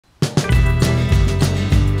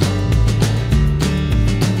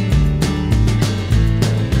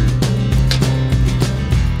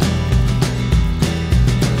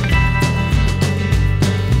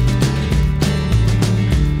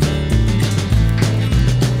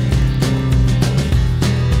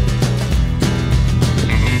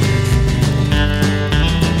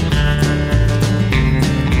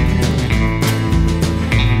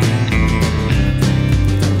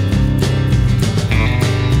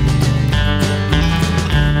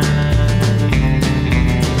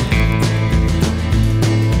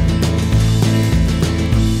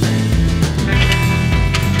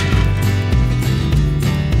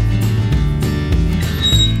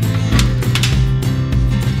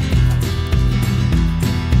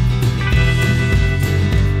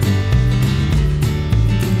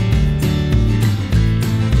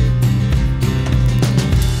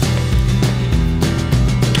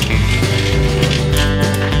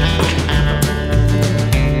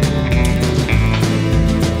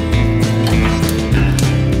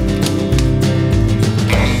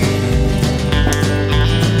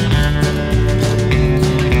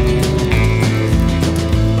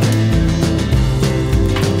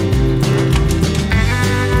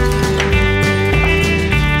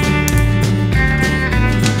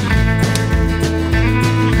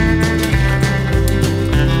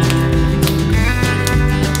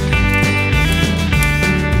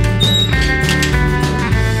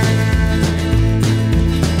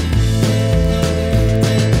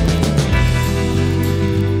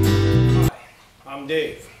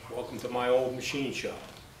No Machine Shop.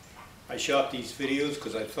 I shot these videos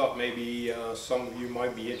because I thought maybe some of you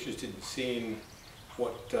might be interested in seeing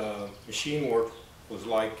what machine work was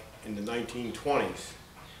like in the 1920s.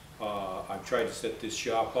 I've tried to set this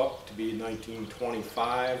shop up to be a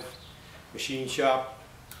 1925 machine shop.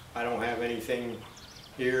 I don't have anything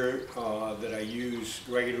here that I use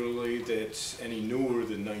regularly that's any newer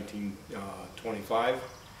than 1925,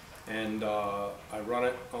 and I run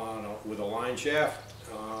it on with a line shaft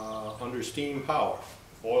under steam power.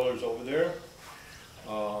 Boiler's over there.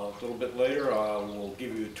 A little bit later I will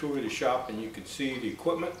give you a tour of the shop and you can see the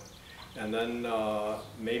equipment, and then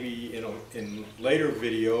maybe in later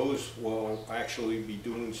videos we'll actually be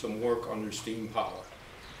doing some work under steam power.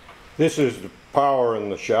 This is the power in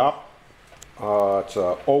the shop. It's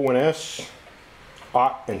a O&S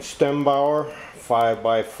Ott and Stembauer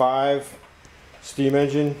 5x5 steam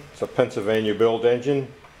engine. It's a Pennsylvania built engine.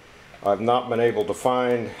 I've not been able to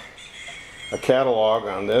find a catalog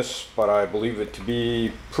on this, but I believe it to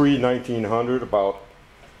be pre-1900, about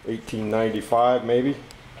 1895 maybe.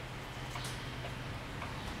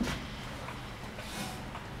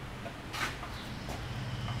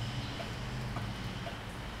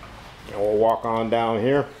 And we'll walk on down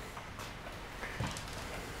here.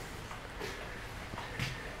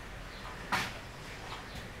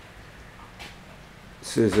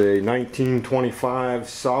 This is a 1925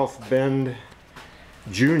 South Bend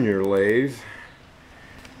Junior lathe.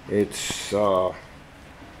 It's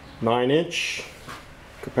 9-inch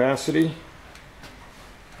capacity.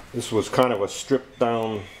 This was kind of a stripped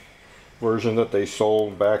down version that they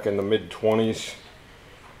sold back in the mid-20s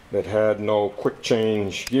that had no quick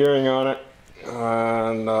change gearing on it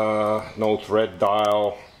and no thread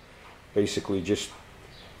dial. Basically just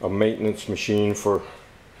a maintenance machine for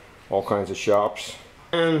all kinds of shops.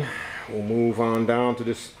 And we'll move on down to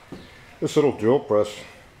this little drill press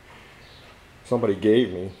somebody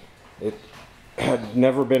gave me. It had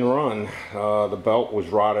never been run. The belt was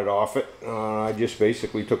rotted off it. I just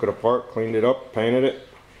basically took it apart, cleaned it up, painted it,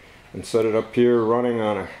 and set it up here running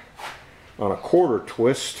on a quarter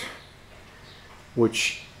twist,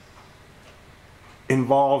 which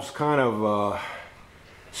involves kind of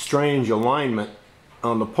strange alignment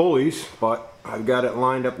on the pulleys, but I've got it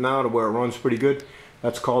lined up now to where it runs pretty good.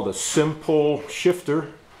 That's called a simple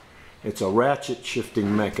shifter. It's a ratchet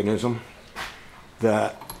shifting mechanism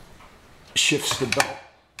that shifts the belt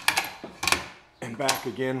and back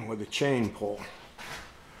again with a chain pull.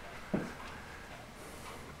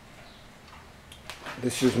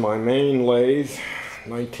 This is my main lathe,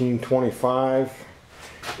 1925,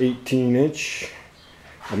 18-inch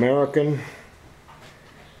American.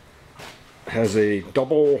 Has a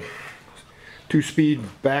double 2-speed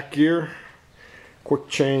back gear, quick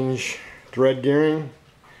change thread gearing.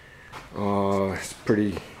 It's a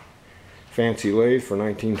pretty fancy lathe for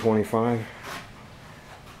 1925.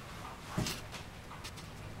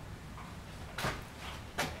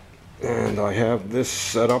 And I have this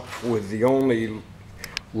set up with the only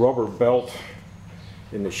rubber belt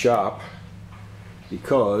in the shop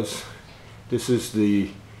because this is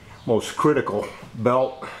the most critical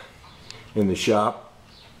belt in the shop.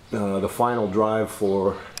 The final drive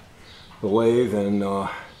for the lathe, and I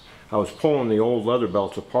was pulling the old leather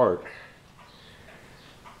belts apart.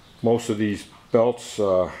 Most of these belts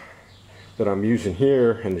that I'm using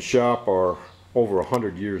here in the shop are over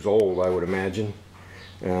 100 years old, I would imagine,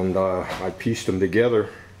 and I pieced them together,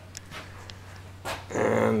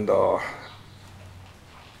 and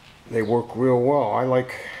they work real well. I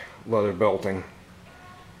like leather belting.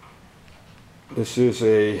 This is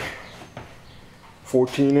a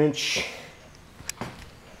 14-inch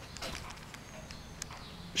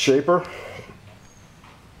shaper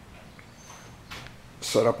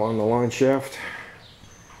set up on the line shaft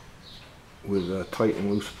with tight and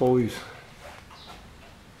loose pulleys.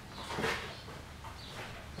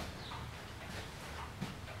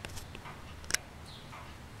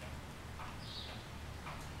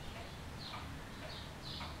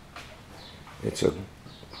 It's a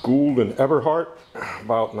Gould and Eberhardt,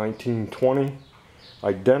 about 1920,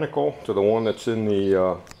 identical to the one that's in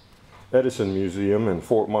the Edison Museum in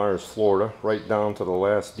Fort Myers, Florida, right down to the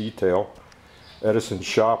last detail. Edison's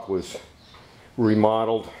shop was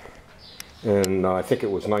remodeled and I think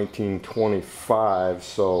it was 1925,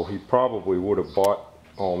 so he probably would have bought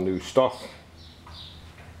all new stuff.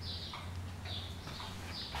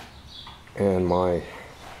 And my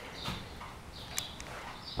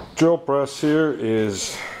drill press here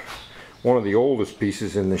is one of the oldest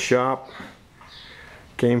pieces in the shop.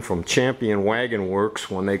 Came from Champion Wagon Works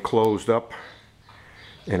when they closed up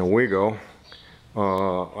in Owego.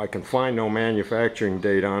 I can find no manufacturing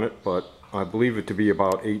date on it, but I believe it to be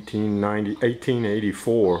about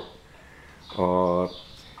 1884.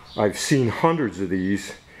 I've seen hundreds of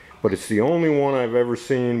these, but it's the only one I've ever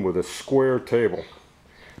seen with a square table.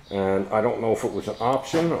 And I don't know if it was an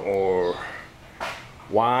option or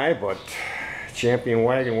why, but Champion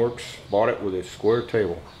Wagon Works bought it with a square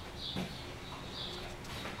table.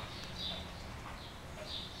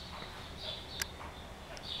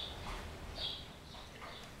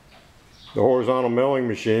 The horizontal milling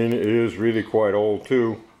machine is really quite old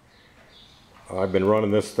too. I've been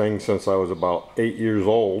running this thing since I was about 8 years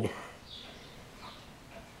old,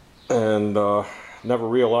 and never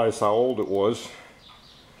realized how old it was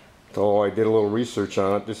until I did a little research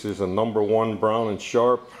on it. This is a #1 Brown &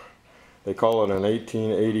 Sharpe. They call it an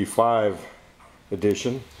 1885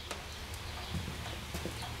 edition.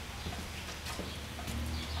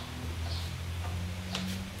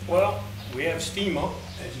 Well, we have steam up,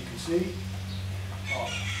 as you can see.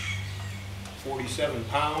 47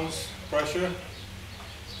 pounds pressure.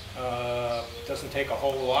 Doesn't take a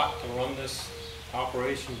whole lot to run this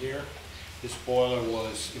operation here. This boiler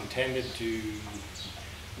was intended to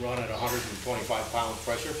run at 125 pound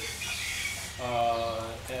pressure.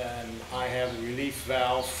 And I have the relief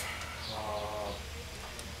valve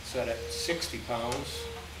set at 60 pounds.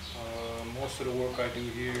 Most of the work I do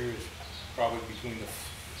here is probably between the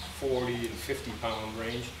 40 and 50 pound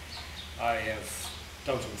range. I have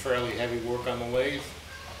done some fairly heavy work on the lathe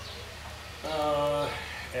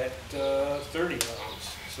at 30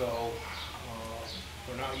 pounds. So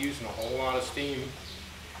we're not using a whole lot of steam.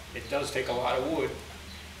 It does take a lot of wood,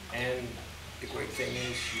 and the great thing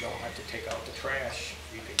is you don't have to take out the trash.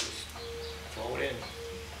 You can just throw it in.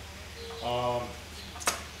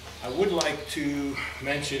 I would like to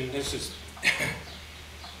mention this is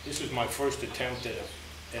this is my first attempt at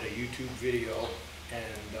a YouTube video,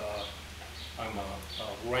 and I'm a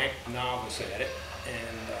ranked novice at it,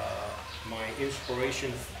 and my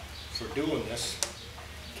inspiration for doing this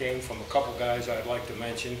came from a couple guys I'd like to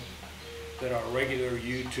mention that are regular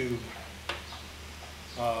YouTube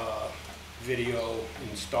video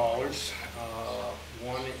installers.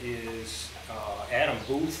 One is Adam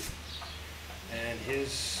Booth, and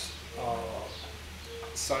his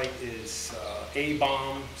site is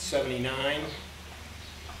ABOM79.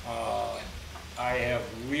 I have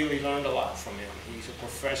really learned a lot from him. He's a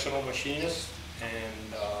professional machinist,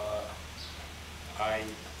 and I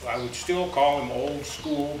would still call him old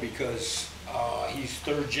school because he's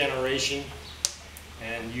third generation,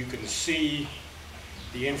 and you can see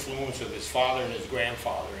the influence of his father and his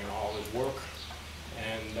grandfather in all his work.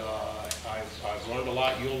 And I've learned a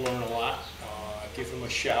lot. You'll learn a lot. Give him a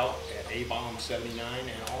shout at ABOM79,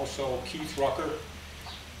 and also Keith Rucker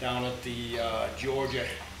down at the Georgia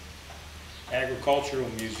Agricultural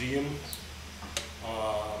Museum.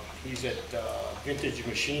 He's at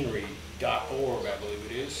vintagemachinery.org, I believe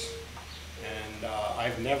it is. And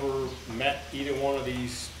I've never met either one of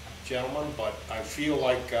these gentlemen, but I feel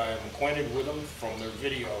like I'm acquainted with them from their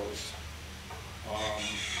videos.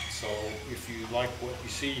 So if you like what you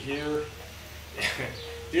see here,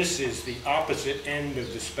 this is the opposite end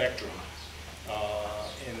of the spectrum,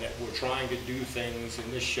 in that we're trying to do things in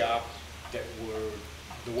this shop that were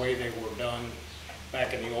the way they were done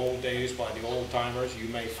back in the old days by the old timers. You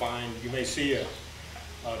may see a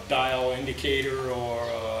dial indicator or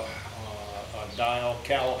a dial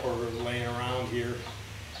caliper laying around here,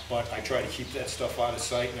 but I try to keep that stuff out of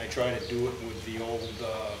sight, and I try to do it with the old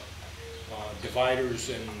dividers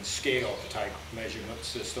and scale type measurement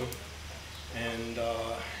system, and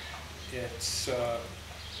it's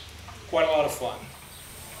quite a lot of fun.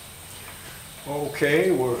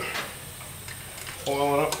 Okay, we're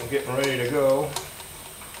oiling up and getting ready to go.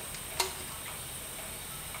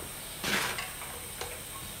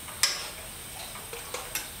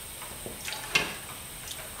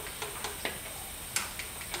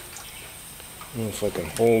 If I can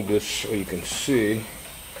hold this so you can see,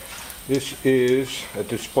 this is a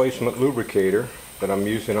displacement lubricator that I'm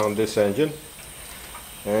using on this engine.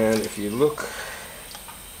 And if you look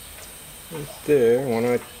right there, when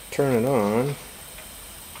I turn it on,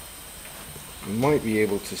 you might be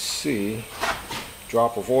able to see a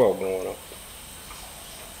drop of oil going up.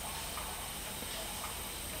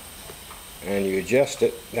 And you adjust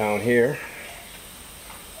it down here,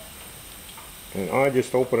 and I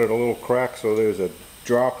just open it a little crack so there's a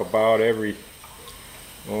drop about every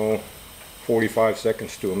 45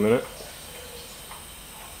 seconds to a minute.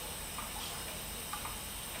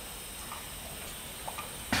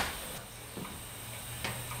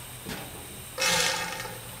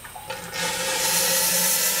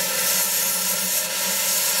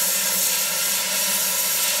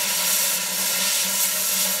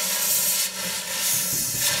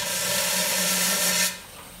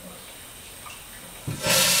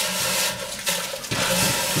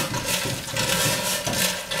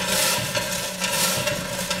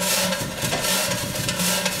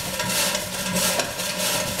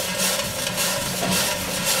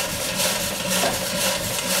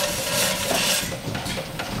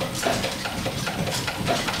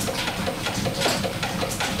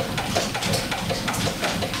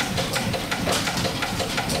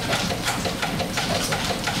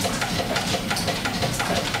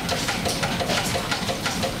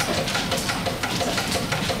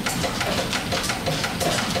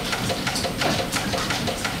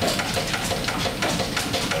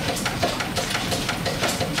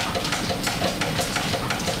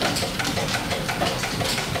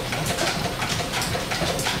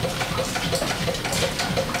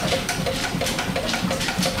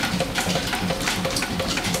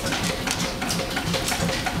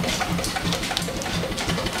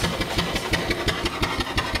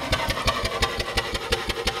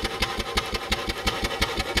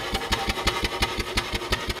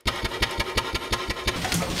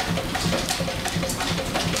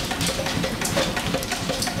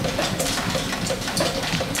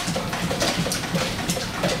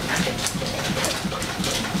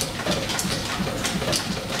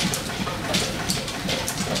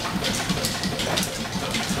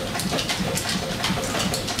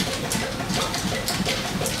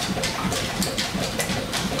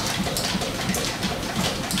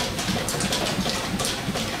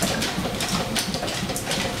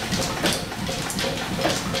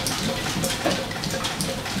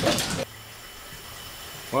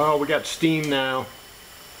 Well, we got steam now,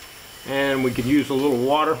 and we could use a little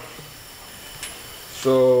water.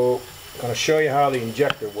 So I'm going to show you how the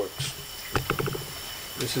injector works.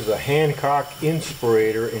 This is a Hancock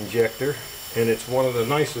Inspirator injector, and it's one of the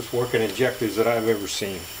nicest working injectors that I've ever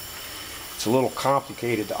seen. It's a little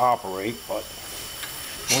complicated to operate, but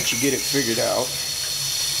once you get it figured out,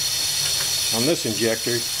 on this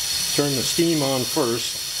injector, turn the steam on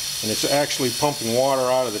first, and it's actually pumping water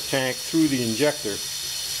out of the tank through the injector.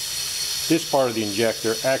 This part of the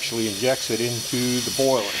injector actually injects it into the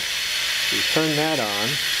boiler. So you turn that on,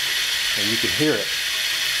 and you can hear it.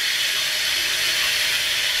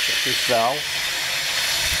 Check this valve.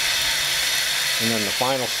 And then the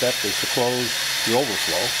final step is to close the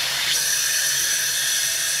overflow.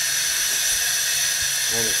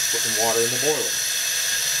 And it's putting water in the boiler.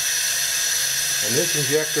 And this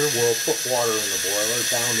injector will put water in the boiler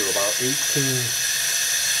down to about 18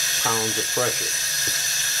 pounds of pressure.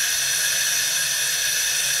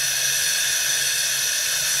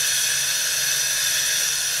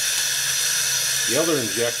 The other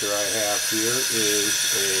injector I have here is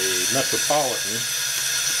a Metropolitan.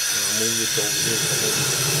 I'll move this over here so maybe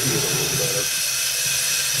you can see it a little better.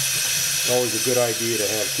 It's always a good idea to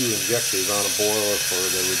have two injectors on a boiler for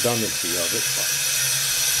the redundancy of it. But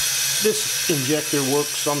this injector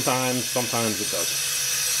works sometimes, sometimes it doesn't.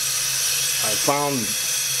 I found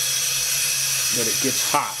that it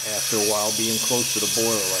gets hot after a while being close to the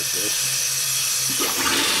boiler like this.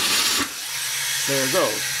 There it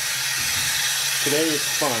goes. Today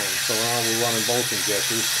it's fine, so now we're running both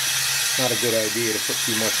injectors. Not a good idea to put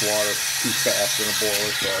too much water too fast in a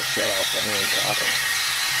boiler, so I'll shut off the Hancock.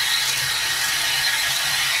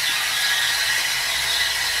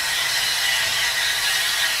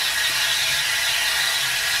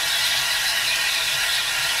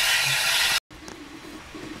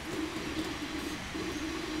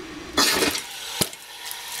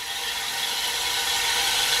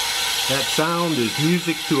 That sound is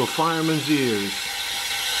music to a fireman's ears.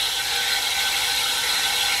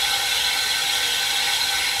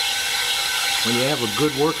 When you have a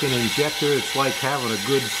good working injector, it's like having a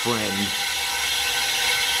good friend.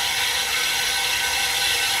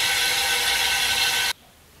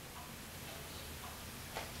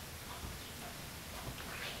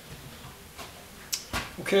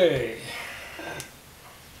 Okay,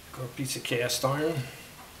 got a piece of cast iron.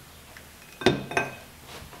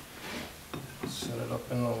 Set it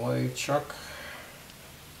up in the lathe chuck.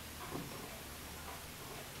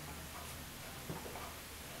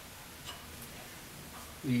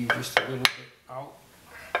 Leave just a little bit out.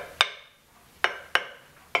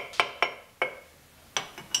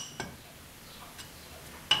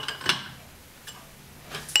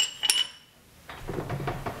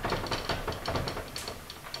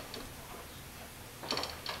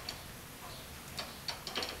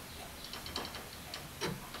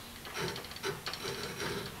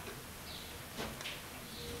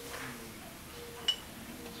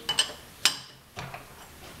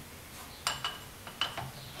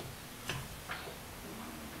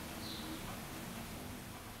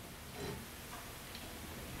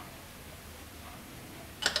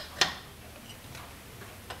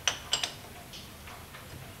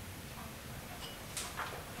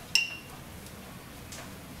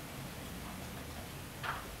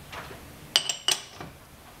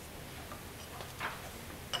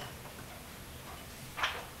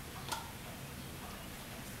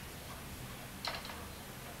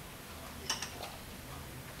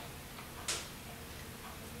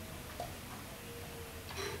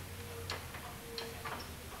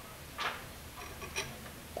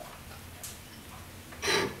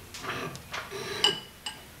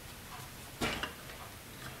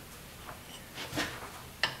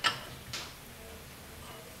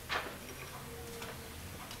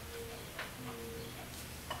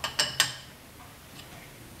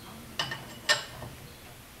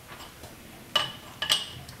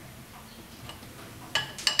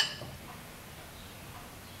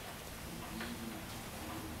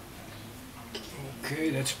 Okay,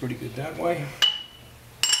 that's pretty good that way.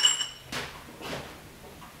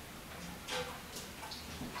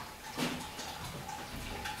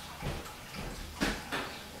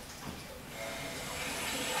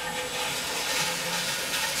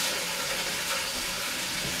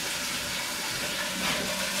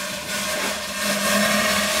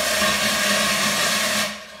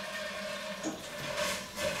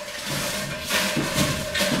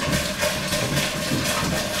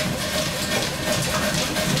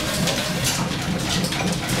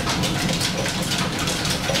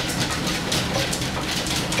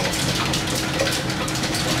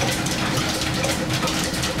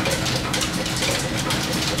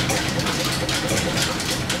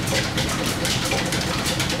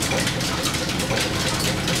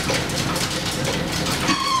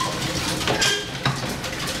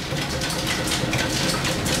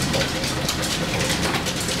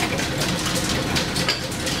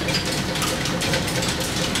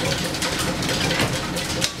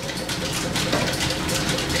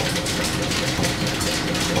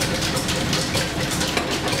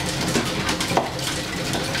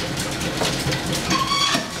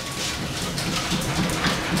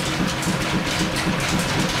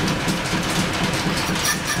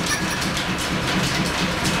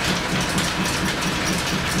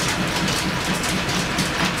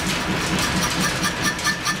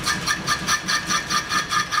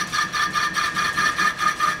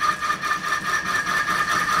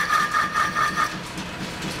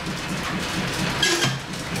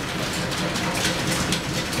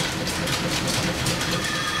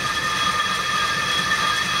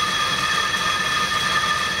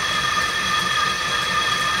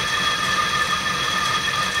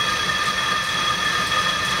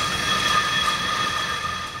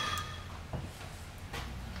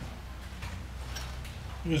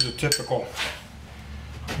 a typical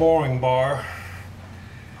boring bar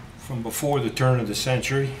from before the turn of the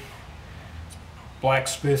century.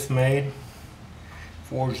 Blacksmith made,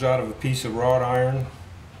 forged out of a piece of wrought iron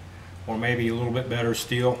or maybe a little bit better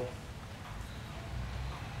steel,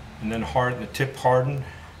 and then the tip hardened.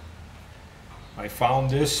 I found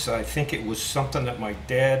this, I think it was something that my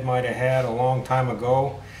dad might have had a long time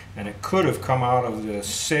ago, and it could have come out of the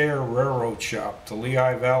Sayre Railroad Shop, the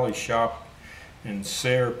Lehigh Valley shop in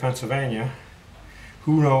Sayre, Pennsylvania.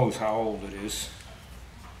 Who knows how old it is,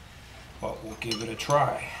 but we'll give it a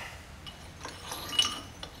try.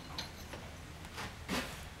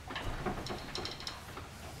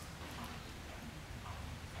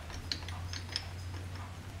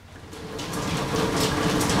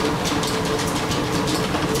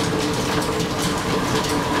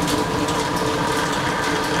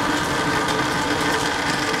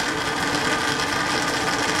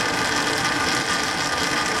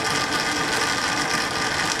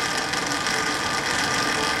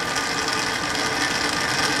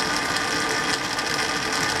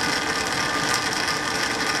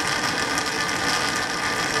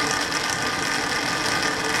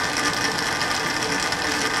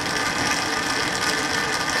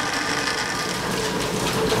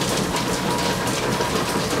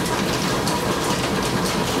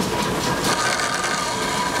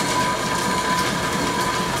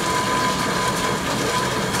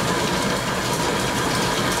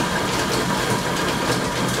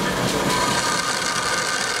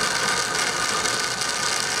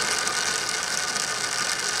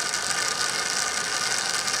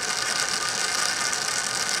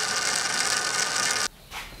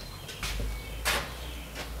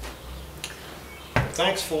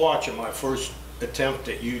 Thanks for watching my first attempt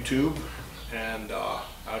at YouTube, and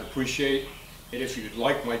I'd appreciate it if you'd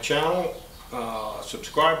like my channel,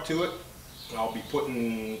 subscribe to it. I'll be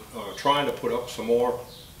trying to put up some more.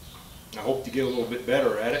 I hope to get a little bit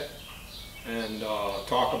better at it and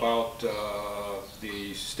talk about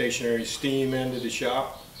the stationary steam end of the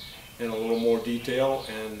shop in a little more detail,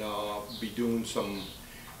 and be doing some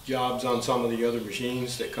jobs on some of the other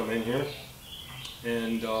machines that come in here.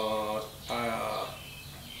 And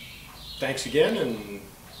thanks again, and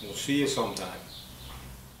we'll see you sometime.